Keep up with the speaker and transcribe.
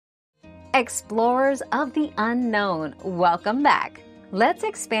Explorers of the unknown, welcome back. Let's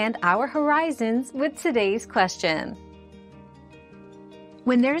expand our horizons with today's question.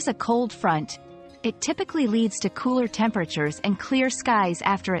 When there's a cold front, it typically leads to cooler temperatures and clear skies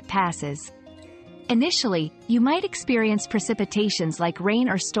after it passes. Initially, you might experience precipitations like rain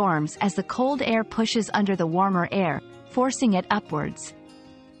or storms as the cold air pushes under the warmer air, forcing it upwards.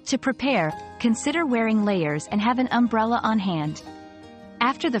 To prepare, consider wearing layers and have an umbrella on hand.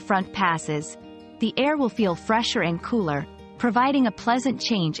 After the front passes, the air will feel fresher and cooler, providing a pleasant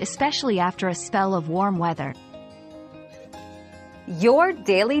change especially after a spell of warm weather. Your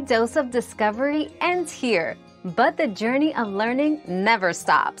daily dose of discovery ends here, but the journey of learning never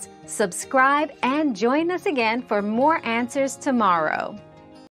stops. Subscribe and join us again for more answers tomorrow.